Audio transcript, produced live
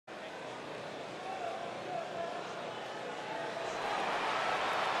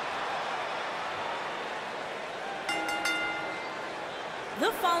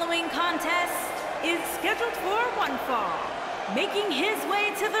The following contest is scheduled for one fall. Making his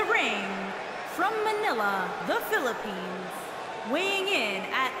way to the ring from Manila, the Philippines, weighing in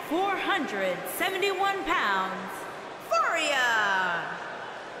at 471 pounds, Fallah.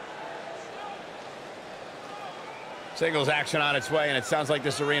 Singles action on its way, and it sounds like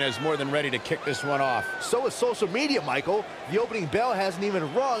this arena is more than ready to kick this one off. So is social media, Michael. The opening bell hasn't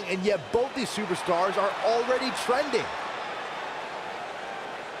even rung, and yet both these superstars are already trending.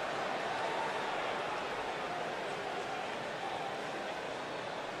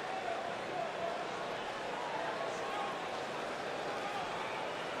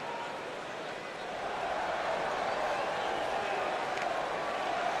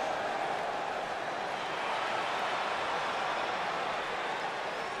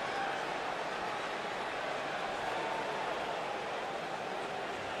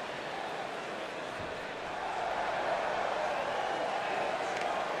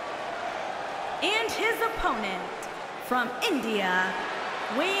 And his opponent from India,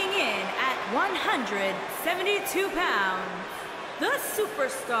 weighing in at 172 pounds, the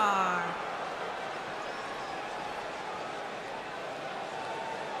superstar.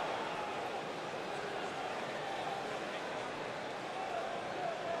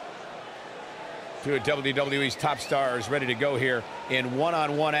 Two of WWE's top stars ready to go here in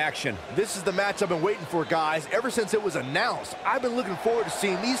one-on-one action. This is the match I've been waiting for, guys. Ever since it was announced, I've been looking forward to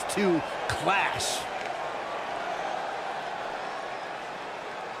seeing these two clash.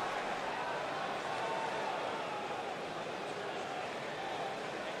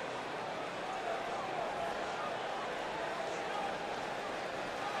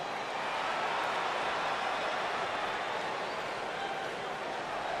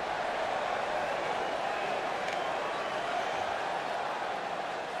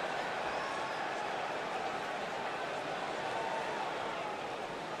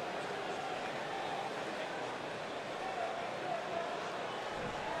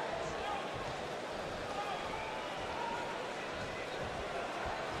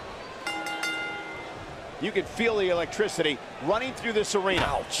 You can feel the electricity running through this arena.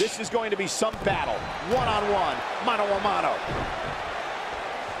 Ouch. This is going to be some battle. One-on-one, mano-a-mano.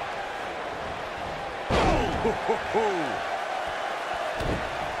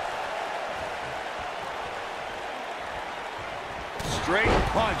 Straight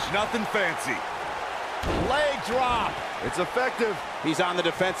punch, nothing fancy. Leg drop. It's effective. He's on the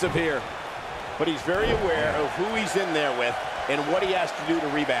defensive here, but he's very aware of who he's in there with and what he has to do to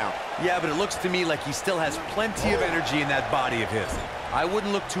rebound. Yeah, but it looks to me like he still has plenty of energy in that body of his. I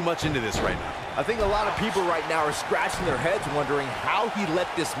wouldn't look too much into this right now. I think a lot of people right now are scratching their heads wondering how he let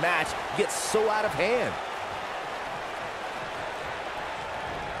this match get so out of hand.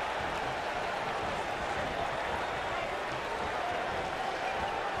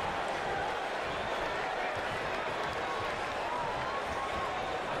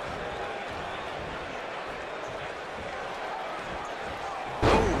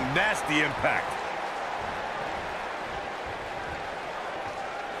 Nasty impact.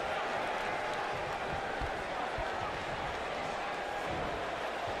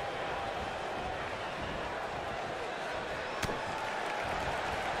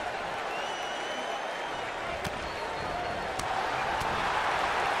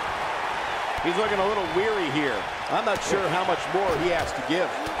 He's looking a little weary here. I'm not sure how much more he has to give.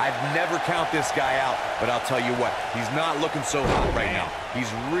 I'd never count this guy out, but I'll tell you what, he's not looking so hot right now. He's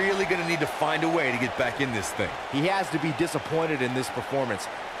really going to need to find a way to get back in this thing. He has to be disappointed in this performance.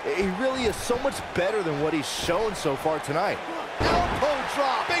 He really is so much better than what he's shown so far tonight. Elbow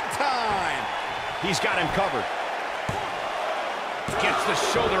drop, big time. He's got him covered. Gets the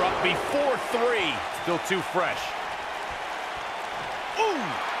shoulder up before three. Still too fresh. Ooh.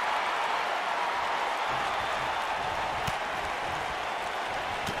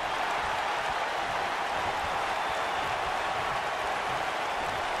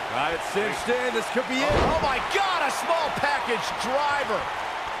 Got it cinched in. This could be it. Oh my God, a small package driver.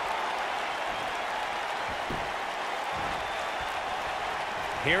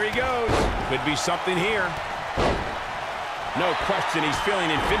 Here he goes. Could be something here. No question, he's feeling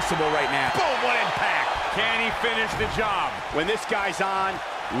invincible right now. Boom, what impact. Can he finish the job? When this guy's on,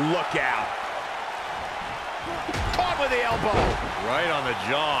 look out. Caught with the elbow. Right on the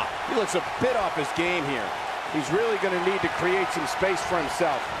jaw. He looks a bit off his game here. He's really going to need to create some space for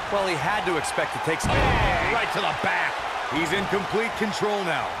himself. Well, he had to expect to take some. Hey, right to the back. He's in complete control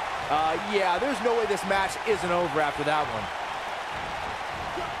now. Yeah, there's no way this match isn't over after that one.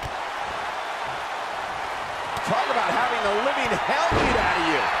 Talk about having the living hell beat out of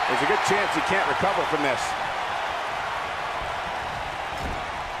you. There's a good chance he can't recover from this.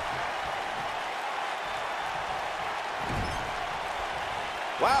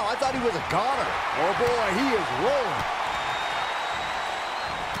 Wow, I thought he was a goner. Oh boy, he is rolling.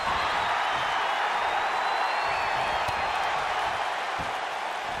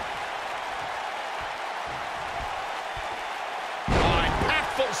 Oh,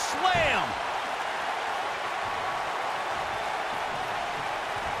 impactful slam.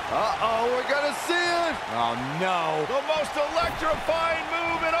 Uh-oh, we're gonna see it. Oh, no. The most electrifying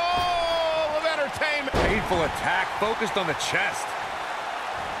move in all of entertainment. Painful attack focused on the chest.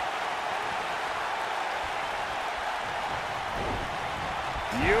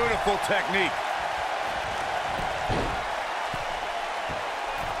 Beautiful technique.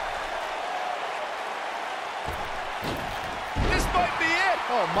 This might be it.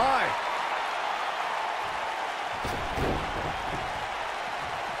 Oh, my.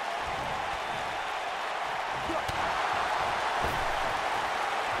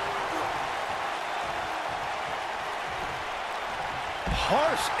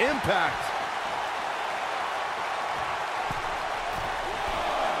 Harsh impact.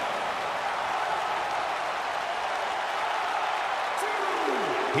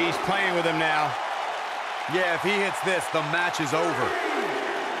 He's playing with him now. Yeah, if he hits this, the match is over.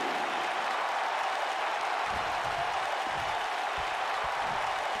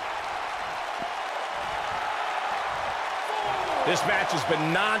 This match has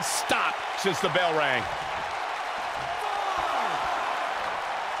been non-stop since the bell rang.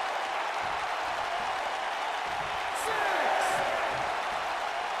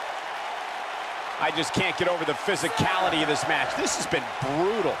 I just can't get over the physicality of this match. This has been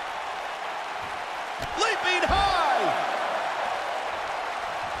brutal. Leaping high!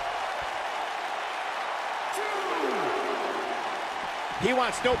 He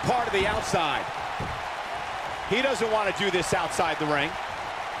wants no part of the outside. He doesn't want to do this outside the ring.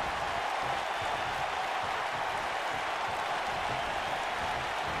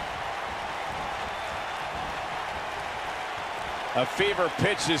 A fever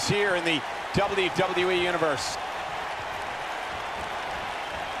pitch is here in the WWE Universe.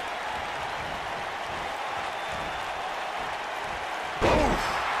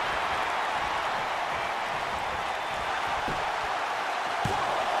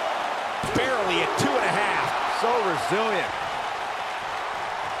 Barely at 2.5. So resilient.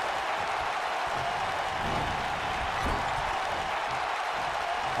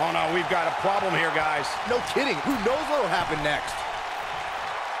 Oh no, we've got a problem here, guys. No kidding. Who knows what'll happen next?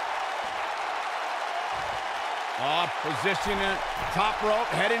 Position at top rope,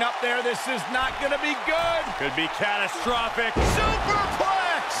 heading up there. This is not going to be good. Could be catastrophic.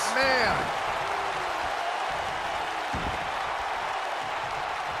 Superplex! Man.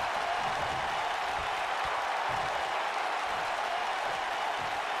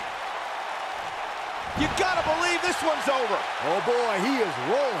 You got to believe this one's over. Oh boy, he is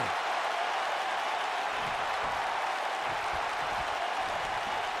rolling.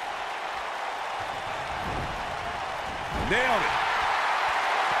 Nailed it.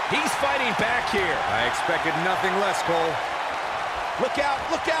 He's fighting back here. I expected nothing less, Cole. Look out,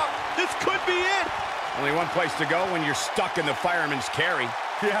 look out. This could be it. Only one place to go when you're stuck in the fireman's carry.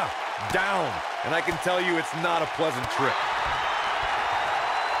 Yeah, down. And I can tell you it's not a pleasant trip.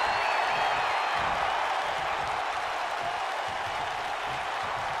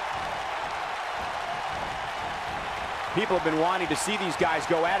 People have been wanting to see these guys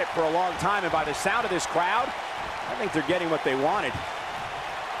go at it for a long time, and by the sound of this crowd, I think they're getting what they wanted.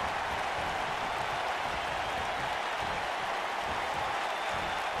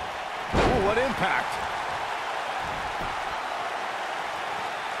 Oh, what impact.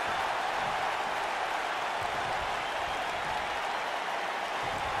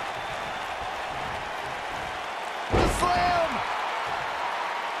 The slam!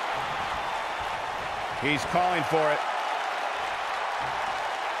 He's calling for it.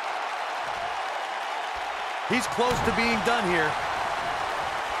 He's close to being done here.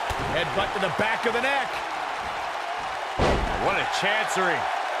 Headbutt to the back of the neck. What a chancery.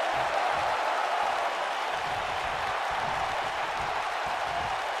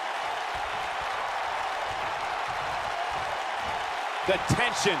 The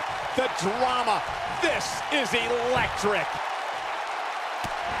tension, the drama. This is electric.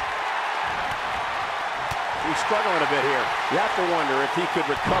 He's struggling a bit here. You have to wonder if he could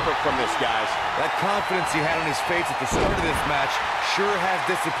recover from this, guys. That confidence he had on his face at the start of this match sure has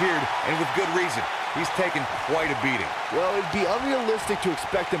disappeared, and with good reason. He's taken quite a beating. Well, it'd be unrealistic to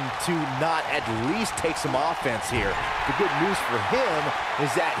expect him to not at least take some offense here. The good news for him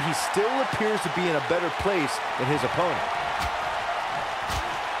is that he still appears to be in a better place than his opponent.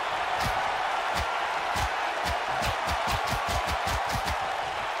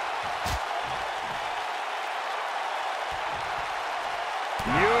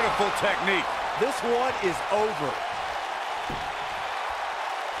 Beautiful technique. This one is over.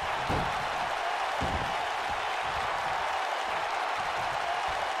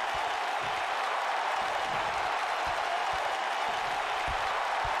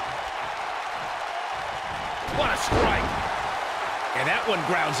 What a strike. And that one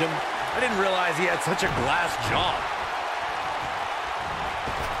grounds him. I didn't realize he had such a glass jaw.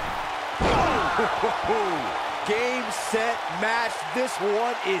 Game, set, match. This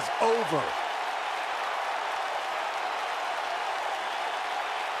one is over.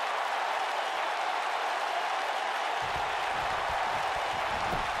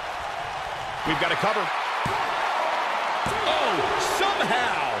 We've got to cover. Oh,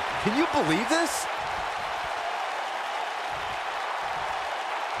 somehow. Can you believe this?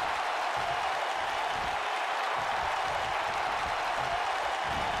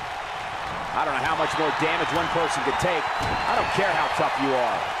 I don't know how much more damage one person could take. I don't care how tough you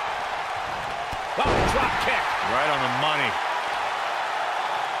are. Oh, drop kick. Right on the money.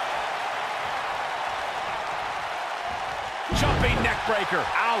 Jumping neck breaker.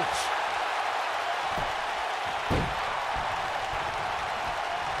 Ouch.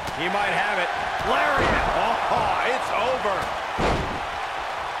 He might have it. Lariat. Oh, it's over.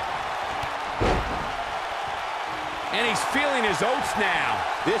 And he's feeling his oats now.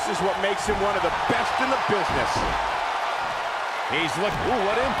 This is what makes him one of the best in the business. He's looking, ooh,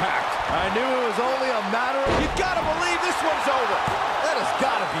 what impact. I knew it was only a matter of... You gotta believe this one's over. That has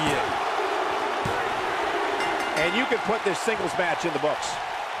gotta be it. And you can put this singles match in the books.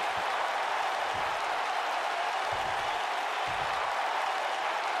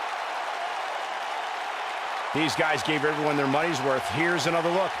 These guys gave everyone their money's worth. Here's another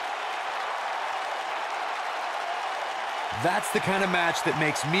look. That's the kind of match that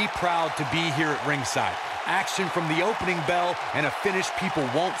makes me proud to be here at ringside. Action from the opening bell and a finish people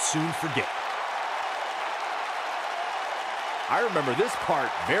won't soon forget. I remember this part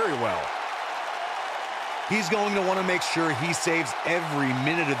very well. He's going to want to make sure he saves every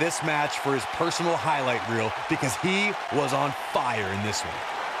minute of this match for his personal highlight reel because he was on fire in this one.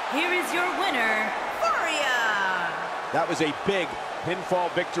 Here is your winner, Faria. That was a big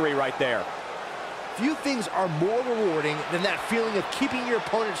pinfall victory right there. Few things are more rewarding than that feeling of keeping your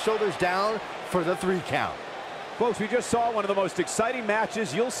opponent's shoulders down for the 3 count. Folks, we just saw one of the most exciting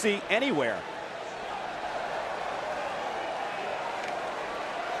matches you'll see anywhere.